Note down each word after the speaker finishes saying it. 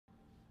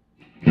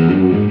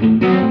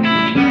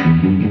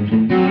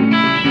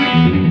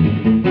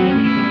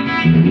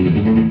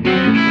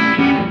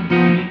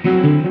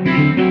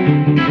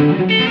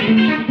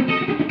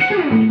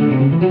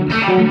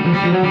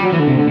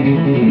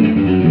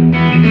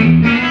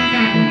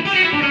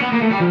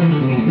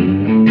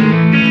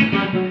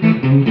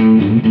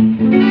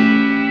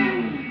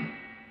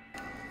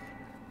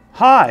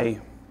Hi,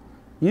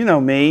 you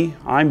know me,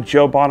 I'm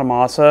Joe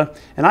Bonamassa,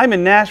 and I'm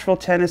in Nashville,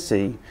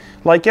 Tennessee,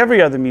 like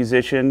every other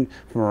musician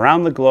from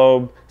around the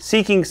globe,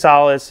 seeking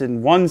solace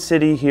in one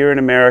city here in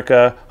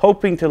America,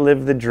 hoping to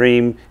live the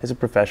dream as a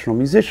professional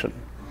musician.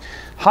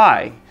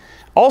 Hi.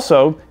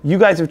 Also, you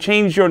guys have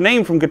changed your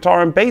name from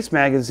Guitar and Bass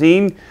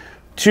Magazine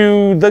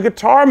to The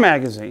Guitar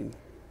Magazine,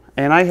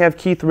 and I have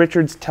Keith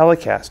Richards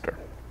Telecaster.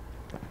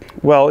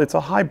 Well, it's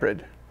a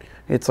hybrid.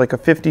 It's like a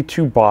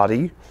 52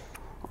 body,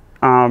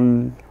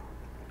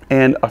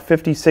 and a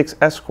 56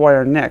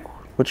 Esquire neck,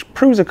 which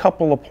proves a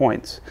couple of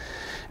points.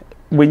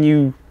 When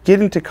you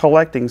get into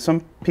collecting,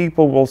 some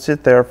people will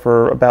sit there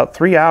for about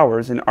 3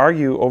 hours and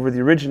argue over the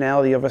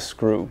originality of a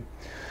screw.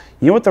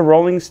 You know what the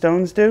Rolling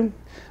Stones do?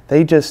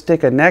 They just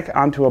stick a neck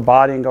onto a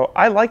body and go,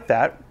 I like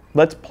that,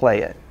 let's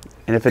play it.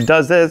 And if it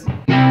does this,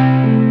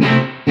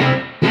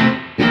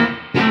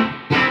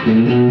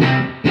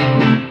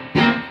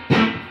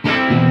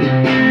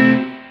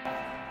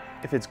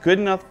 if it's good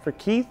enough for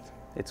Keith,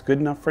 it's good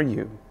enough for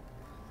you.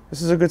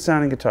 This is a good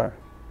sounding guitar.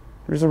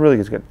 There's a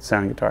really good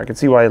sounding guitar. I can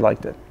see why he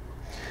liked it.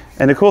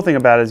 And the cool thing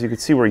about it is you can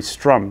see where he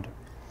strummed.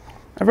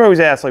 I've always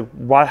asked, like,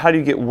 how do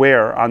you get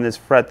wear on this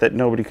fret that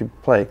nobody could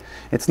play?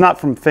 It's not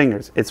from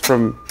fingers, it's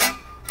from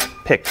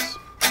picks.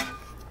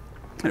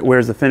 It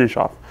wears the finish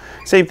off.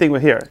 Same thing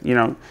with here. You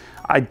know,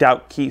 I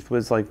doubt Keith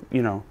was like,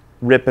 you know,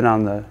 ripping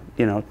on the,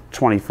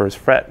 21st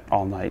fret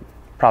all night.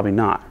 Probably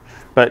not.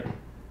 But,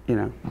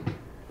 the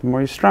more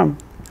you strum,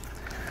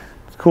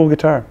 it's a cool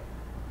guitar.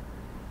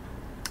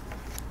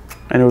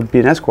 And it would be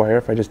an Esquire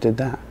if I just did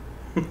that.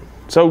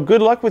 So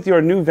good luck with your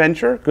new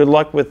venture. Good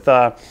luck with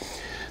the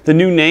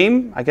new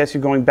name. I guess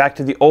you're going back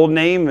to the old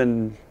name,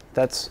 and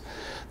that's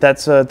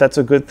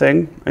a good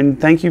thing. And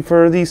thank you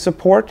for the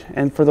support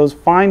and for those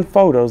fine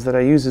photos that I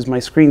use as my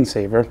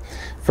screensaver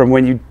from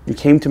when you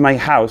came to my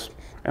house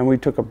and we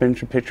took a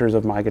bunch of pictures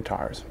of my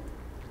guitars.